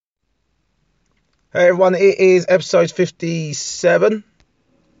Hey everyone, it is episode 57,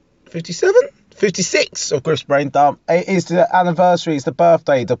 57, 56 of Griff's Brain Dump. It is the anniversary, it's the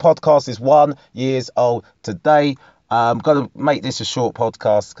birthday. The podcast is 1 year old today. I'm going to make this a short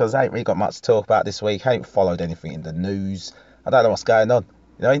podcast because I ain't really got much to talk about this week. I ain't followed anything in the news. I don't know what's going on.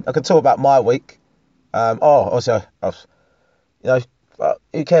 I can talk about my week. But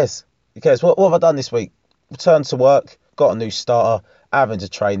who cares? Who cares? What have I done this week? Returned to work, got a new starter, having to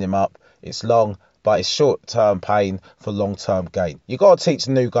train him up. It's long, but it's short-term pain for long-term gain. You got to teach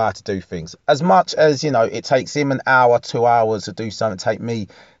a new guy to do things. As much as, it takes him an hour, 2 hours to do something, take me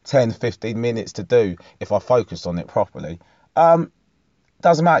 10, 15 minutes to do if I focused on it properly.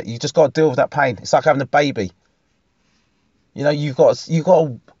 Doesn't matter. You just got to deal with that pain. It's like having a baby. You've got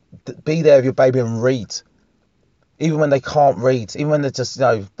to be there with your baby and read. Even when they can't read, even when they're just,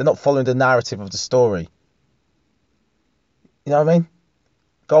 they're not following the narrative of the story. You know what I mean?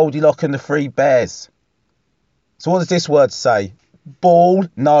 Goldilocks and the Three Bears. So what does this word say? Ball?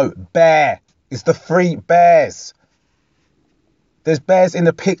 No, bear. It's the Three Bears. There's bears in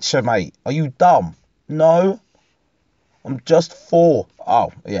the picture, mate. Are you dumb? No. I'm just 4.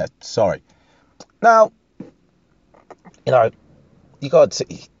 Oh, yeah, sorry. Now, you got to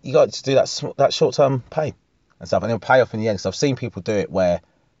do that short-term pain and stuff, and it'll pay off in the end. Because I've seen people do it where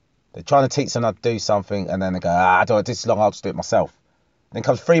they're trying to teach someone to do something, and then they go, I don't do this long, I'll just do it myself. And then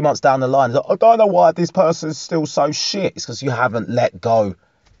comes 3 months down the line, like, I don't know why this person's still so shit. It's because you haven't let go.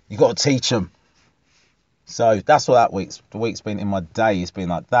 You got to teach them. So that's what the week's been in my day. It's been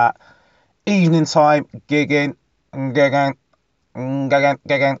like that. Evening time, gigging.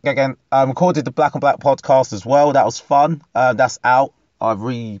 Recorded the Black on Black podcast as well. That was fun. That's out. I've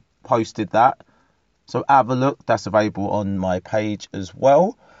reposted that. So have a look. That's available on my page as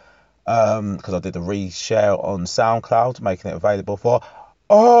well. Because I did a reshare on SoundCloud, making it available for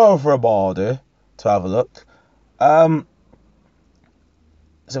everybody to have a look. So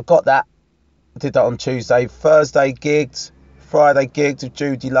I've got that. I did that on Tuesday. Thursday gigged. Friday gigged with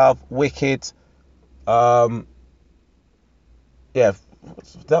Judy Love. Wicked. Did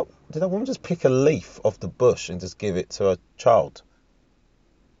that woman just pick a leaf off the bush and just give it to a child?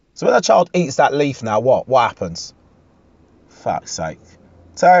 So when a child eats that leaf now, what happens? Fuck's sake.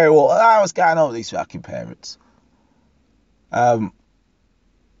 Tell you what, what's going on with these fucking parents?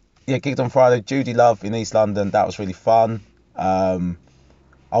 Gigged on Friday. Judy Love in East London. That was really fun. I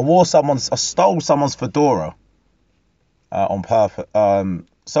stole someone's fedora on purpose.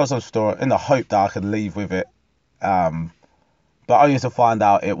 Stole someone's fedora in the hope that I could leave with it. But only to find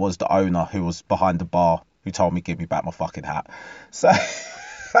out it was the owner who was behind the bar who told me give me back my fucking hat. So,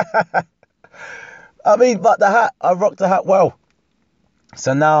 but I rocked the hat well.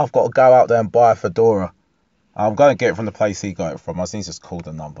 So now I've got to go out there and buy a fedora. I'm going to get it from the place he got it from. I think he just called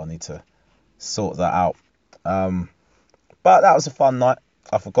the number. I need to sort that out. But that was a fun night.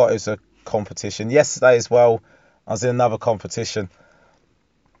 I forgot it was a competition. Yesterday as well, I was in another competition.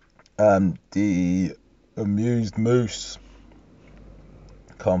 The Amused Moose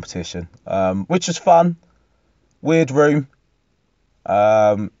competition, which was fun. Weird room.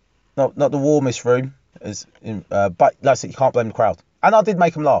 Not the warmest room. But like I said, you can't blame the crowd. And I did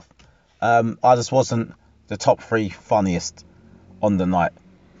make them laugh. I just wasn't the top 3 funniest on the night.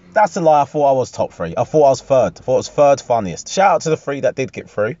 That's a lie. I thought I was top 3. I thought I was third. I thought I was third funniest. Shout out to the 3 that did get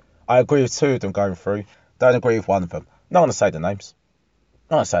through. I agree with 2 of them going through. Don't agree with 1 of them. Not going to say their names.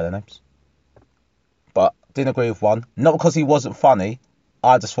 But didn't agree with 1. Not because he wasn't funny.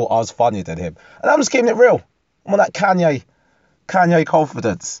 I just thought I was funnier than him. And I'm just keeping it real. I'm on that Kanye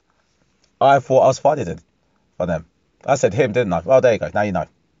confidence. I thought I was funnier than them. I said him, didn't I? Well, there you go. Now you know.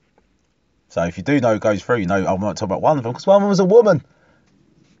 So if you do know who goes through, I'm not talking about 1 of them because 1 of them was a woman.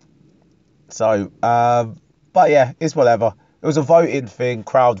 So, but yeah, it's whatever. It was a voting thing,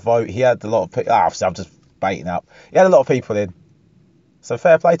 crowd vote. He had a lot of people. I'm just baiting out. He had a lot of people in. So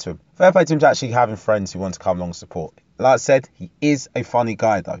fair play to him. Fair play to him to actually having friends who want to come along and support. Like I said, he is a funny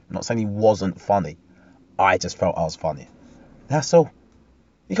guy though. I'm not saying he wasn't funny. I just felt I was funny. That's all.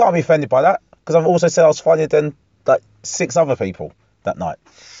 You can't be offended by that because I've also said I was funnier than like 6 other people that night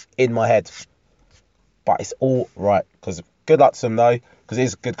in my head. But it's all right because good luck to them though because it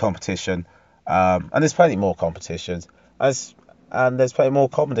is a good competition. And there's plenty more competitions and there's plenty more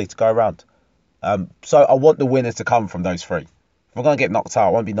comedy to go around. So I want the winners to come from those 3. If I'm going to get knocked out,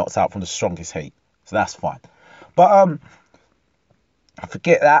 I won't be knocked out from the strongest heat. So that's fine. But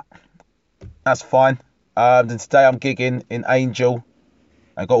forget that. That's fine. Then today I'm gigging in Angel.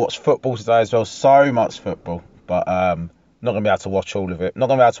 I got to watch football today as well. So much football. But not going to be able to watch all of it. Not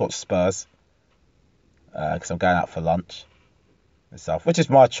going to be able to watch Spurs. Because I'm going out for lunch. myself, which is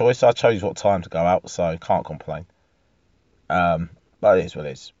my choice. I chose what time to go out, so I can't complain. But it is what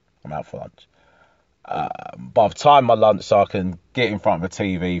it is. I'm out for lunch. But I've timed my lunch so I can get in front of the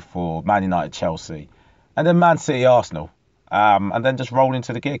TV for Man United Chelsea, and then Man City Arsenal, and then just roll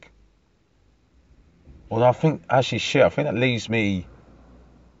into the gig. Well, I think actually shit. I think that leaves me.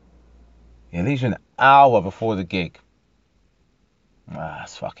 Yeah, it leaves me an hour before the gig.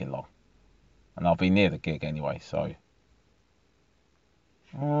 That's fucking long, and I'll be near the gig anyway. So,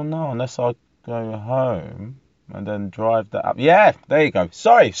 oh no, unless I go home and then drive that up. Yeah, there you go.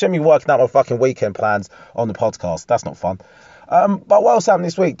 Sorry, shouldn't be working out my fucking weekend plans on the podcast. That's not fun. But what else happened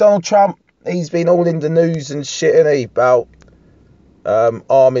this week? Donald Trump, he's been all in the news and shit, isn't he, about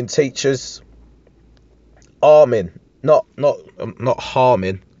arming teachers. Arming, not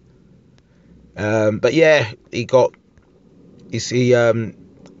harming. But yeah, he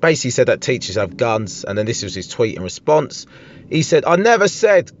basically said that teachers have guns, and then this was his tweet in response. He said, "I never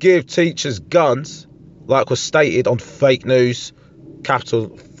said give teachers guns, like was stated on fake news,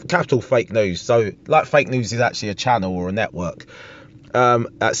 capital fake news." So, like, fake news is actually a channel or a network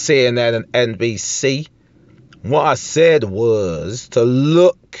at CNN and NBC. What I said was to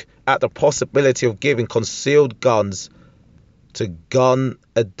look at the possibility of giving concealed guns to gun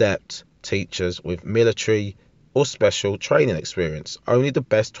adept teachers with military or special training experience. Only the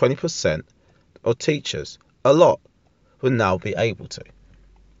best 20% of teachers, a lot, will now be able to.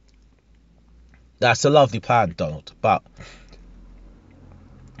 That's a lovely plan, Donald, but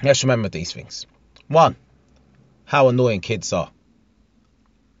let's remember these things. One, how annoying kids are.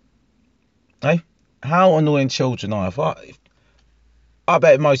 Hey? How annoying children are. I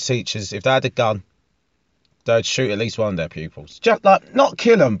bet most teachers, if they had a gun, they'd shoot at least one of their pupils. Just like, not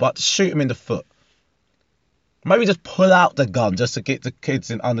kill them, but shoot them in the foot. Maybe just pull out the gun just to get the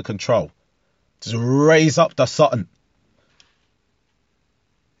kids under control. Just raise up the something.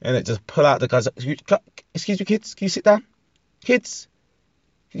 And it just pull out the guns. Excuse me, kids, can you sit down? Kids,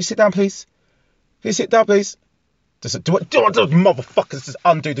 can you sit down, please? Can you sit down, please? Just do those motherfuckers just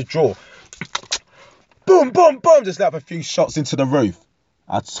undo the drawer. Boom, boom, boom. Just let up a few shots into the roof.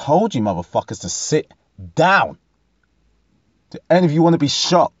 I told you motherfuckers to sit down. Do any of you want to be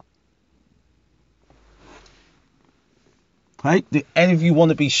shot? Hey, do any of you want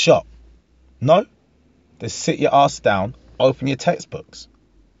to be shot? No? Then sit your ass down, open your textbooks.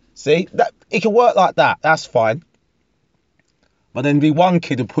 See, that it can work like that. That's fine. But then be one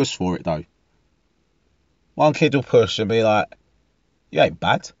kid who push for it though. One kid will push and be like, "You ain't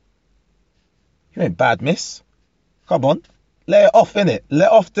bad. You ain't bad, miss. Come on, let it off, innit?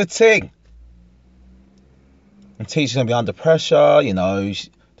 Let off the ting." And teachers gonna be under pressure. You know,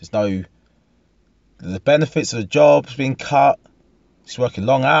 the benefits of the job's being cut. She's working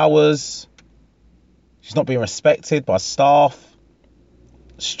long hours. She's not being respected by staff,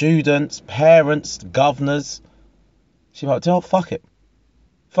 students, parents, governors. She's like, "Oh, fuck it.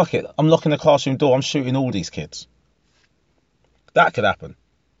 Fuck it. I'm locking the classroom door. I'm shooting all these kids." That could happen.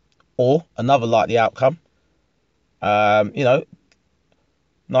 Or another likely outcome. Nice,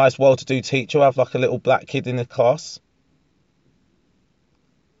 well-to-do teacher will have like a little black kid in the class.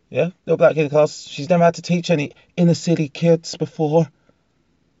 Yeah, little black kid in the class. She's never had to teach any inner city kids before.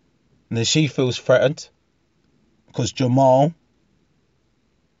 And then she feels threatened because Jamal,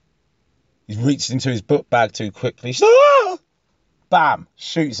 he's reached into his book bag too quickly. She's like, "Ah!" Bam,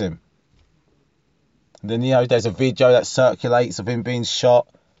 shoots him. And then, there's a video that circulates of him being shot.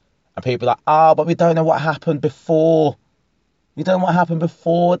 And people are like, but we don't know what happened before. We don't know what happened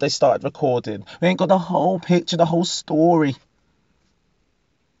before they started recording. We ain't got the whole picture, the whole story.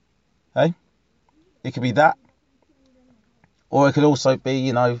 Hey? It could be that. Or it could also be,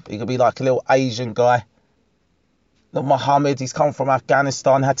 it could be like a little Asian guy. Little Muhammad, he's come from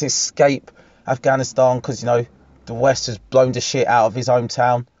Afghanistan, had to escape Afghanistan because, the West has blown the shit out of his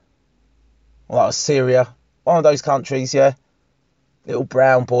hometown. Or like Syria. One of those countries, yeah. Little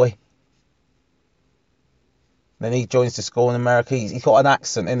brown boy. Then he joins the school in America. He's got an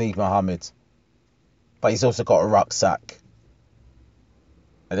accent, isn't he, Muhammad? But he's also got a rucksack.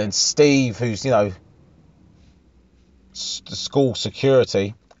 And then Steve, who's, the school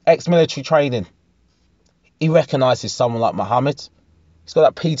security, ex-military training. He recognises someone like Muhammad. He's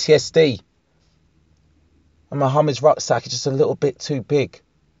got that PTSD. And Muhammad's rucksack is just a little bit too big.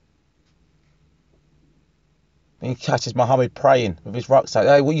 And he catches Muhammad praying with his rucksack.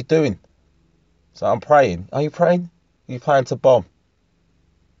 "Hey, what are you doing?" So, "I'm praying." "Are you praying?" "Are you praying to bomb?"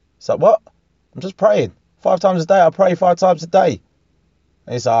 So, "What?" "I'm just praying. 5 times a day. I pray 5 times a day."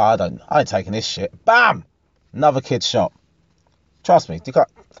 And he's like, I ain't taking this shit. Bam! Another kid shot. Trust me,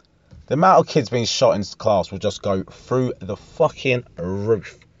 the amount of kids being shot in class will just go through the fucking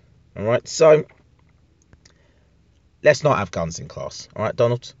roof. All right, so let's not have guns in class. All right,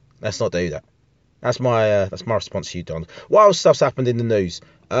 Donald, let's not do that. That's my response to you, Donald. What else stuff's happened in the news?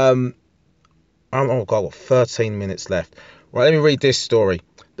 Oh God, I've got 13 minutes left. Right, let me read this story.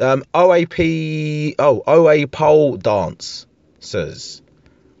 OA pole dancers.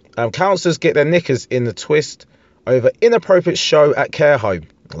 Counsellors get their knickers in the twist over inappropriate show at care home.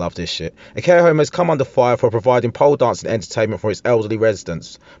 I love this shit. A care home has come under fire for providing pole dancing entertainment for its elderly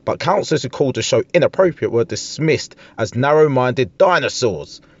residents, but counsellors who called the show inappropriate were dismissed as narrow-minded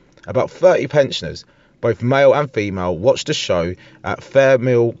dinosaurs. About 30 pensioners, both male and female, watched the show at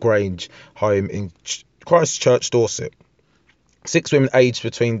Fairmill Grange home in Christchurch, Dorset. 6 women aged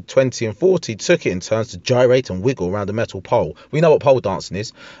between 20 and 40 took it in turns to gyrate and wiggle around a metal pole. We know what pole dancing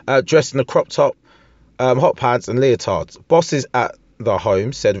is. Dressed in a crop top, hot pads and leotards. Bosses at the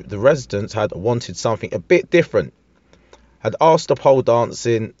home said the residents had wanted something a bit different, had asked for pole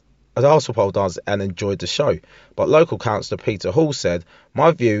dancing and enjoyed the show. But local councillor Peter Hall said,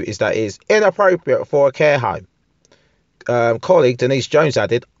 "My view is that it is inappropriate for a care home." Colleague Denise Jones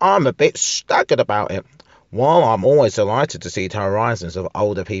added, "I'm a bit staggered about it. While I'm always delighted to see the horizons of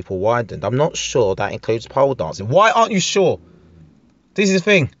older people widened, I'm not sure that includes pole dancing." Why aren't you sure? This is the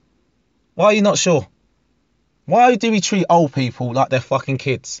thing. Why are you not sure? Why do we treat old people like they're fucking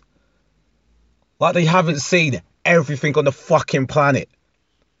kids? Like they haven't seen everything on the fucking planet.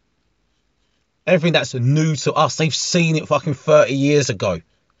 Everything that's new to us, they've seen it fucking 30 years ago.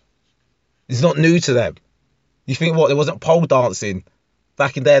 It's not new to them. You think what, there wasn't pole dancing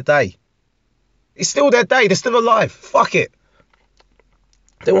back in their day? It's still their day, they're still alive. Fuck it.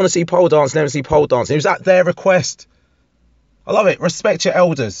 They want to see pole dancing, never see pole dancing. It was at their request. I love it. Respect your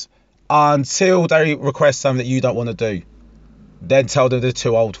elders until they request something that you don't want to do. Then tell them they're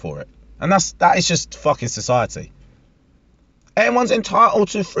too old for it. And that is just fucking society. Everyone's entitled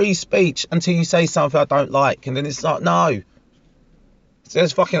to free speech until you say something I don't like. And then it's like, no.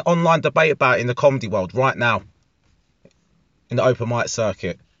 There's fucking online debate about it in the comedy world right now. In the open mic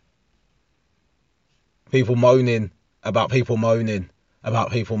circuit. People moaning about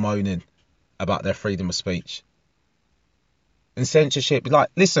their freedom of speech. And censorship. Like,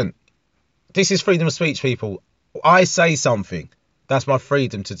 listen, this is freedom of speech, people. I say something. That's my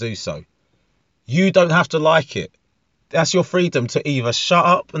freedom to do so. You don't have to like it. That's your freedom to either shut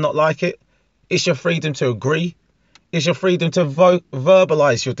up and not like it. It's your freedom to agree. It's your freedom to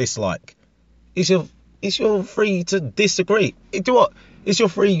verbalise your dislike. It's your free to disagree. Do what? It's your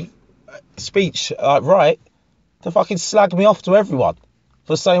free speech right to fucking slag me off to everyone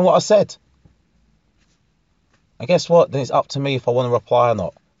for saying what I said. And guess what? Then it's up to me if I want to reply or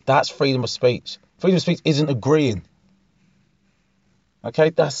not. That's freedom of speech. Freedom of speech isn't agreeing.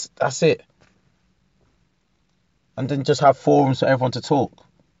 Okay, that's it. And then just have forums for everyone to talk.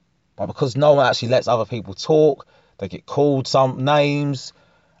 But because no one actually lets other people talk, they get called some names,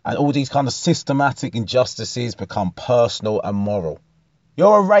 and all these kind of systematic injustices become personal and moral.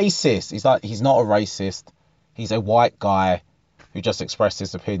 You're a racist. He's not a racist. He's a white guy who just expressed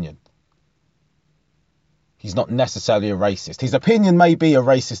his opinion. He's not necessarily a racist. His opinion may be a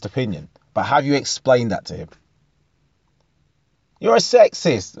racist opinion, but have you explained that to him? You're a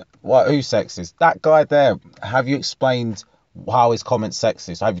sexist. What? Who's sexist? That guy there. Have you explained how his comment's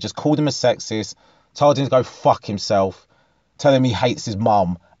sexist? Have you just called him a sexist, told him to go fuck himself, tell him he hates his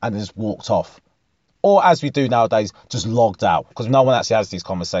mum, and just walked off? Or as we do nowadays, just logged out, because no one actually has these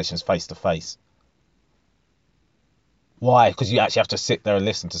conversations face to face. Why? Because you actually have to sit there and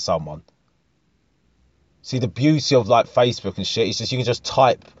listen to someone. See, the beauty of like Facebook and shit is just you can just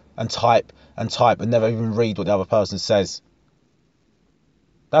type and type and type and never even read what the other person says.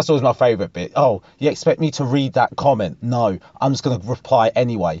 That's always my favourite bit. Oh, you expect me to read that comment? No, I'm just going to reply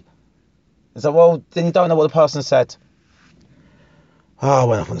anyway. It's like, well, then you don't know what the person said. Oh, I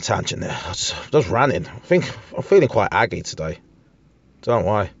went off on a tangent there. I just ranting. I'm feeling quite aggy today. Don't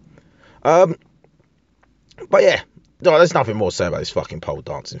know why. But yeah, no, there's nothing more to say about this fucking pole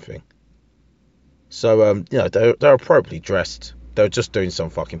dancing thing. So, they're appropriately dressed. They're just doing some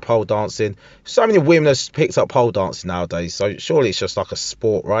fucking pole dancing. So many women have picked up pole dancing nowadays. So surely it's just like a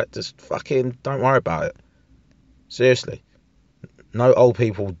sport, right? Just fucking don't worry about it. Seriously. No old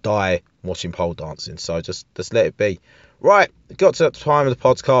people die watching pole dancing. So just let it be. Right. Got to the time of the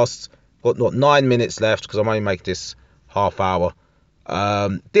podcast. Got 9 minutes left because I'm only making this half hour.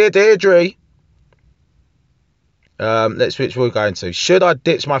 Dear Deirdre. Let's switch what we're going to. Should I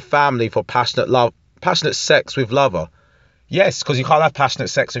ditch my family for passionate sex with lover? Yes, because you can't have passionate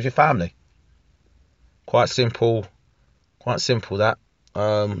sex with your family. Quite simple that.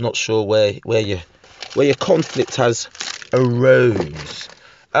 Not sure where your conflict has arose.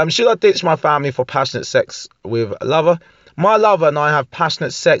 Should I ditch my family for passionate sex with a lover? My lover and I have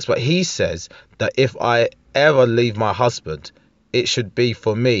passionate sex, but he says that if I ever leave my husband, it should be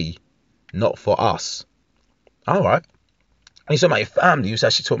for me, not for us. All right. And he's talking about your family. He was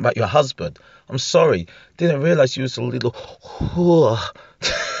actually talking about your husband. I'm sorry. Didn't realise you was a little whore.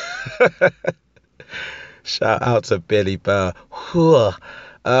 Shout out to Billy Burr. Whore.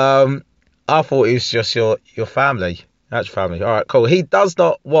 I thought it was just your family. That's family. All right, cool. He does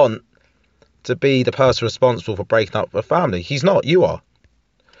not want to be the person responsible for breaking up a family. He's not. You are.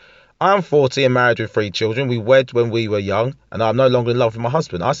 I am 40 and married with 3 children. We wed when we were young, and I'm no longer in love with my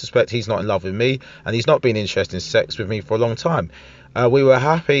husband. I suspect he's not in love with me, and he's not been interested in sex with me for a long time. We were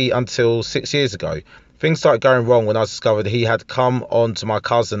happy until 6 years ago. Things started going wrong when I discovered he had come on to my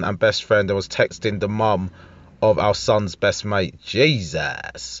cousin and best friend and was texting the mum of our son's best mate.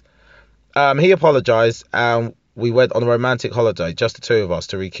 Jesus. He apologised, and we went on a romantic holiday, just the 2 of us,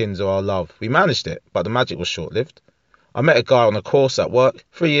 to rekindle our love. We managed it, but the magic was short-lived. I met a guy on a course at work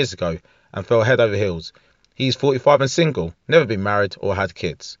 3 years ago and fell head over heels. He's 45 and single, never been married or had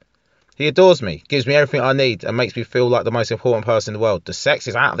kids. He adores me, gives me everything I need, and makes me feel like the most important person in the world. The sex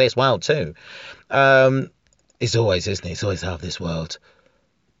is out of this world too. It's always, isn't it? It's always out of this world.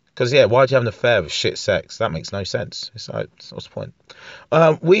 Because, yeah, why'd you have an affair with shit sex? That makes no sense. It's like, what's the point?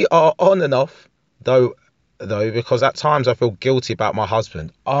 We are on and off, though, because at times I feel guilty about my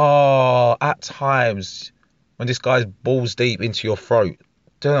husband. Oh, at times, when this guy's balls deep into your throat.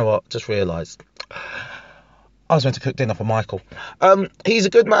 Do you know what? Just realised. I was meant to cook dinner for Michael. He's a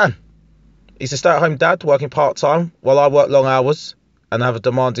good man. He's a stay-at-home dad working part-time while I work long hours and have a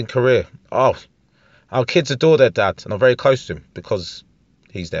demanding career. Oh, our kids adore their dad and are very close to him because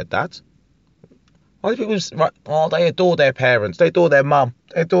he's their dad. Why do people... Right, oh, they adore their parents. They adore their mum.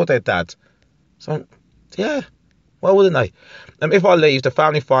 They adore their dad. So, yeah. Well, wouldn't they? If I leave, the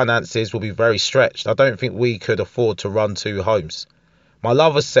family finances will be very stretched. I don't think we could afford to run 2 homes. My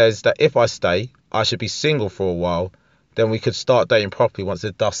lover says that if I stay, I should be single for a while. Then we could start dating properly once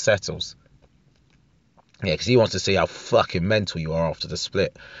the dust settles. Yeah, because he wants to see how fucking mental you are after the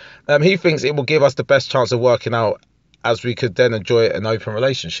split. He thinks it will give us the best chance of working out, as we could then enjoy an open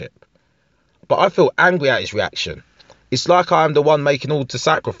relationship. But I feel angry at his reaction. It's like I am the one making all the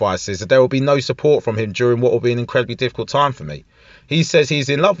sacrifices, and there will be no support from him during what will be an incredibly difficult time for me. He says he's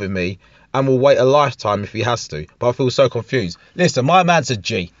in love with me and will wait a lifetime if he has to, but I feel so confused. Listen, my man's a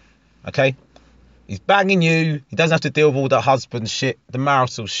G, okay? He's banging you. He doesn't have to deal with all the husband shit, the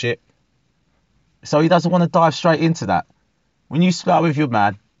marital shit. So he doesn't want to dive straight into that. When you split up with your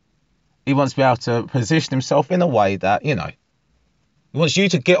man, he wants to be able to position himself in a way that, you know, he wants you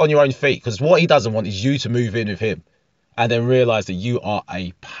to get on your own feet, because what he doesn't want is you to move in with him and then realise that you are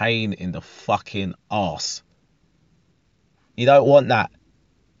a pain in the fucking arse. You don't want that.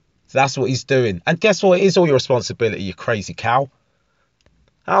 So that's what he's doing. And guess what? It is all your responsibility, you crazy cow.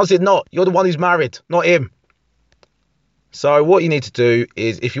 How's it not? You're the one who's married, not him. So what you need to do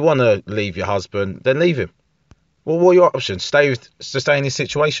is, if you want to leave your husband, then leave him. Well, what are your options? Stay in this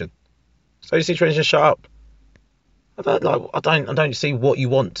situation. Stay in this situation and shut up. I don't see what you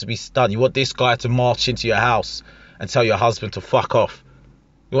want to be done. You want this guy to march into your house and tell your husband to fuck off.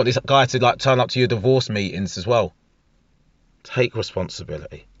 You want this guy to like turn up to your divorce meetings as well. Take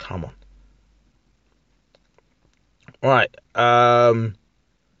responsibility. Come on. Right.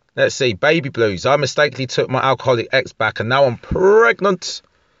 Let's see. Baby blues. I mistakenly took my alcoholic ex back and now I'm pregnant.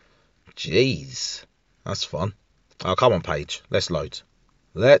 Jeez. That's fun. Oh, come on, Paige. Let's load.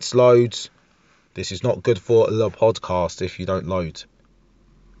 This is not good for the podcast if you don't load.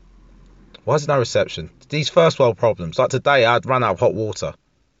 Why is there no reception? These first world problems. Like today, I'd run out of hot water.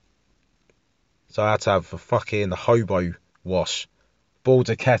 So I had to have a fucking hobo wash. Boiled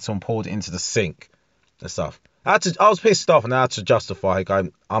the kettle and poured it into the sink and stuff. I was pissed off and I had to justify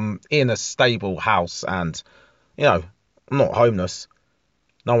going, I'm in a stable house and, you know, I'm not homeless.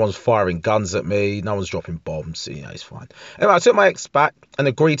 No one's firing guns at me. No one's dropping bombs. You know, it's fine. Anyway, I took my ex back and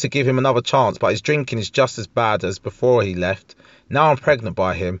agreed to give him another chance, but his drinking is just as bad as before he left. Now I'm pregnant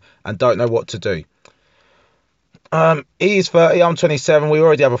by him and don't know what to do. He's 30, I'm 27. We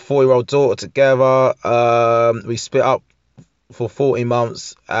already have a 4-year-old daughter together. We split up for 40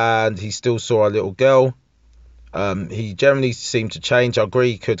 months and he still saw our little girl. He generally seemed to change. I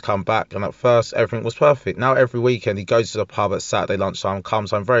agree he could come back, and at first everything was perfect. Now every weekend he goes to the pub at Saturday lunchtime,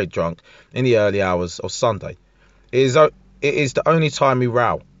 comes home very drunk in the early hours of Sunday. It is the only time we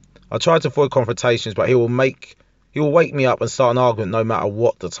row. I try to avoid confrontations, but he will wake me up and start an argument no matter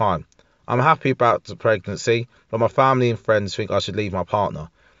what the time. I'm happy about the pregnancy, but my family and friends think I should leave my partner.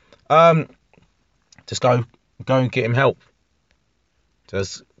 Just go and get him help.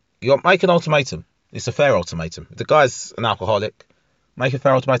 Just make an ultimatum. It's a fair ultimatum. If the guy's an alcoholic, make a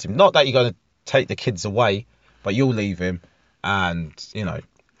fair ultimatum. Not that you're going to take the kids away, but you'll leave him, and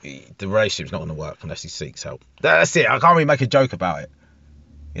the relationship's not going to work unless he seeks help. That's it. I can't really make a joke about it.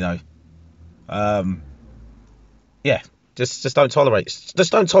 Yeah. Just don't tolerate.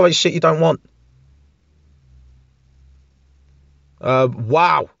 Just don't tolerate shit you don't want.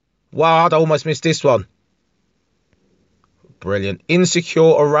 Wow, I'd almost missed this one. Brilliant.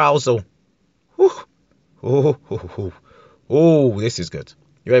 Insecure arousal. Oh, this is good.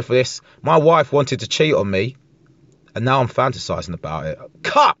 You ready for this? My wife wanted to cheat on me, and now I'm fantasizing about it.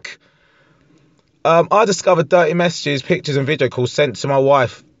 Cuck! I discovered dirty messages, pictures and video calls sent to my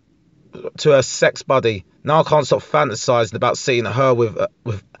wife to her sex buddy. Now I can't stop fantasizing about seeing her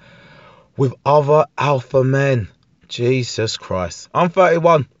with other alpha men. Jesus Christ. I'm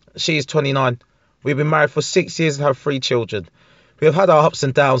 31. She is 29. We've been married for 6 years and have 3 children. We have had our ups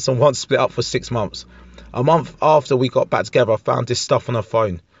and downs and once split up for 6 months. A month after we got back together, I found this stuff on her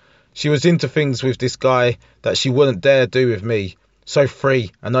phone. She was into things with this guy that she wouldn't dare do with me. So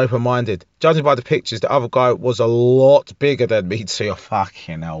free and open-minded. Judging by the pictures, the other guy was a lot bigger than me too.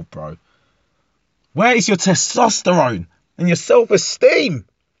 Fucking hell, bro. Where is your testosterone and your self-esteem?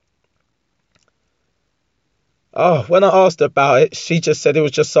 Oh, when I asked her about it, she just said it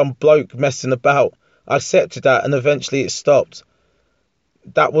was just some bloke messing about. I accepted that and eventually it stopped.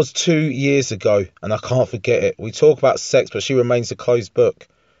 That was 2 years ago and I can't forget it. We talk about sex, but she remains a closed book.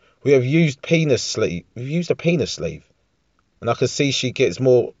 We have used a penis sleeve. And I can see she gets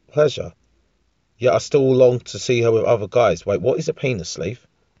more pleasure. Yet I still long to see her with other guys. Wait, what is a penis sleeve?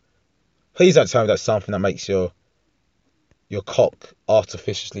 Please don't tell me that's something that makes your cock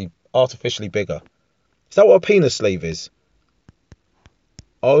artificially bigger. Is that what a penis sleeve is?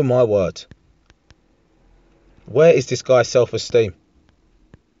 Oh my word. Where is this guy's self-esteem?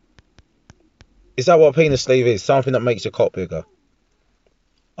 Is that what a penis sleeve is? Something that makes your cock bigger?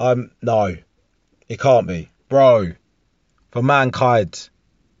 No. It can't be. Bro. For mankind.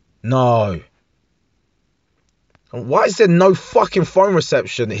 No. Why is there no fucking phone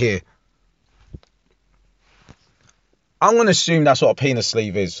reception here? I'm going to assume that's what a penis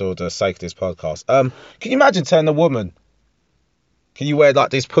sleeve is for the sake of this podcast. Can you imagine telling a woman, can you wear like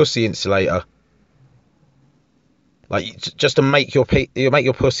this pussy insulator? Like, just to make your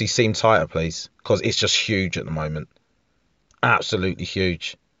pussy seem tighter, please. Because it's just huge at the moment. Absolutely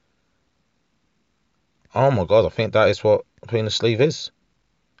huge. Oh my God, I think that is what a penis sleeve is.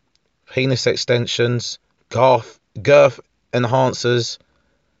 Penis extensions, girth enhancers.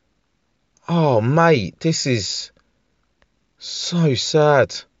 Oh, mate, this is so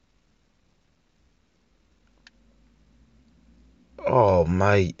sad. Oh,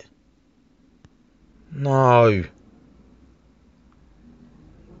 mate. No.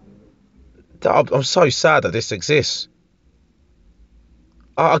 I'm so sad that this exists.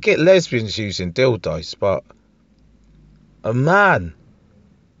 I get lesbians using dildos, but a man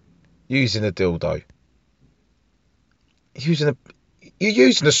using a dildo.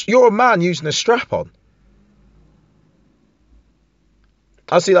 You're a man using a strap-on.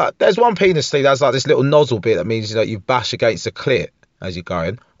 I see, like, there's one penis sleeve that's like this little nozzle bit that means you bash against the clit as you're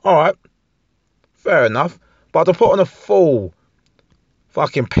going. Alright, fair enough. But to put on a full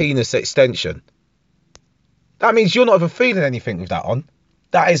fucking penis extension, that means you're not even feeling anything with that on.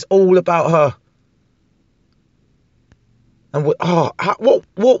 That is all about her. And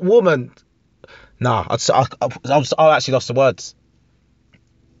what woman? Nah, I actually lost the words.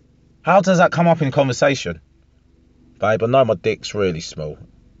 How does that come up in conversation? Babe, I know my dick's really small,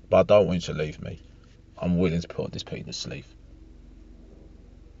 but I don't want you to leave me. I'm willing to put on this penis sleeve.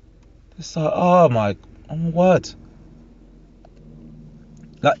 It's like, oh my word.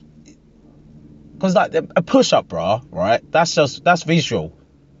 Like, because like a push-up bra, right? That's visual.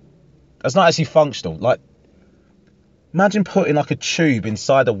 That's not actually functional. Like, imagine putting like a tube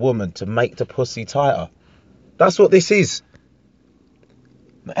inside a woman to make the pussy tighter. That's what this is.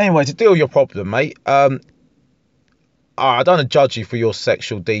 Anyway, to deal with your problem, mate, I don't want to judge you for your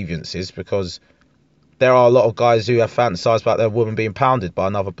sexual deviances, because there are a lot of guys who have fantasized about their woman being pounded by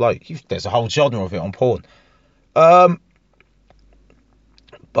another bloke. There's a whole genre of it on porn.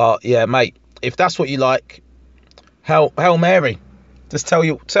 But yeah, mate, if that's what you like, Hail Mary. Just tell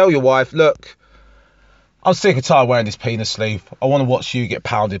your wife, look, I'm sick and tired of wearing this penis sleeve. I want to watch you get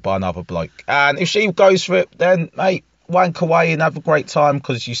pounded by another bloke. And if she goes for it, then, mate, wank away and have a great time,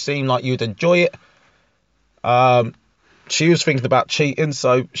 because you seem like you'd enjoy it. she was thinking about cheating,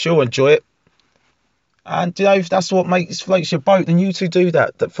 so she'll enjoy it. And if that's what floats your boat, then you two do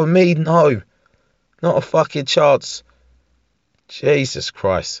that. That for me, no, not a fucking chance. Jesus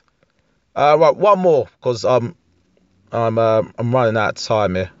Christ. Right, one more, because I'm running out of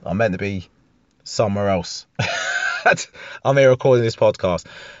time here. I'm meant to be somewhere else. I'm here recording this podcast.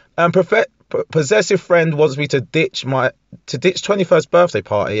 Possessive friend wants me to ditch 21st birthday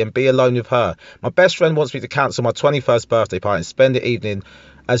party and be alone with her. My best friend wants me to cancel my 21st birthday party and spend the evening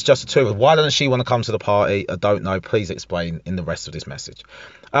as just the two of us. Why doesn't she want to come to the party? I don't know. Please explain in the rest of this message.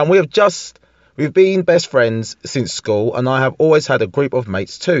 We've been best friends since school, and I have always had a group of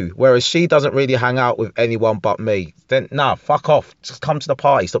mates too, whereas she doesn't really hang out with anyone but me. Then, nah, fuck off. Just come to the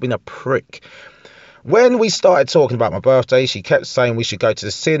party. Stop being a prick. When we started talking about my birthday, she kept saying we should go to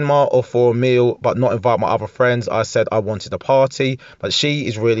the cinema or for a meal, but not invite my other friends. I said I wanted a party, but she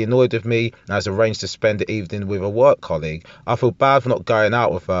is really annoyed with me and has arranged to spend the evening with a work colleague. I feel bad for not going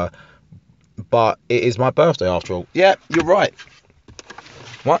out with her, but it is my birthday after all. Yeah, you're right.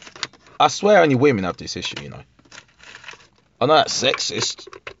 What? I swear only women have this issue, I know that's sexist,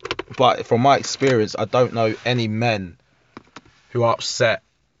 but from my experience, I don't know any men who are upset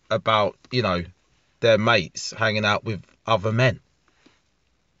about, their mates hanging out with other men.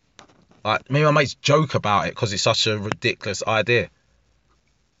 Like, me and my mates joke about it because it's such a ridiculous idea.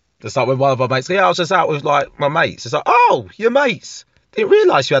 It's like when one of our mates, I was just out with, my mates. It's like, oh, your mates. Didn't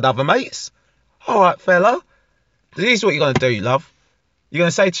realise you had other mates. All right, fella. This is what you're going to do, love. You're going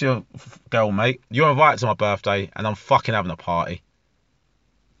to say to your girl, mate, you're invited to my birthday and I'm fucking having a party.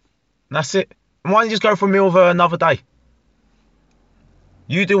 And that's it. And why don't you just go for a meal with her another day?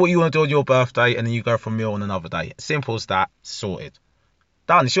 You do what you want to do on your birthday and then you go for a meal on another day. Simple as that. Sorted.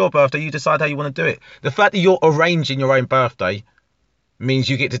 Done. It's your birthday. You decide how you want to do it. The fact that you're arranging your own birthday means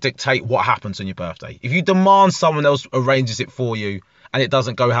you get to dictate what happens on your birthday. If you demand someone else arranges it for you and it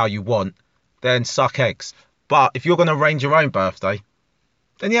doesn't go how you want, then suck eggs. But if you're going to arrange your own birthday,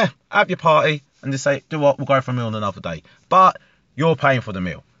 then yeah, have your party and just say, do what, we'll go for a meal on another day. But you're paying for the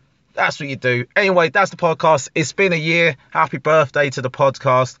meal. That's what you do. Anyway, that's the podcast. It's been a year. Happy birthday to the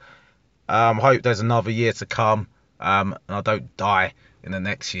podcast. Hope there's another year to come. And I don't die in the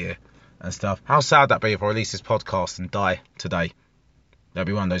next year and stuff. How sad that'd be if I release this podcast and die today. That'd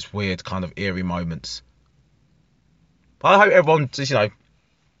be one of those weird kind of eerie moments. But I hope everyone just,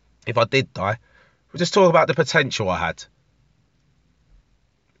 if I did die, we'll just talk about the potential I had.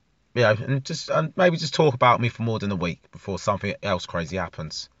 And maybe just talk about me for more than a week before something else crazy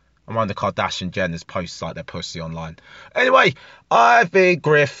happens. I'm one of the Kardashian Jenners posts like their pussy online. Anyway, I've been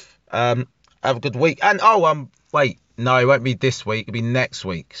Griff. Have a good week. And wait, no, it won't be this week. It'll be next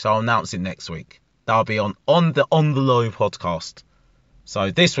week. So I'll announce it next week. That'll be on the Low podcast. So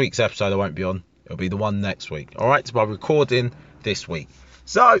this week's episode I won't be on. It'll be the one next week. All right, so I'm recording this week.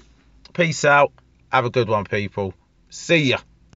 So peace out. Have a good one, people. See ya.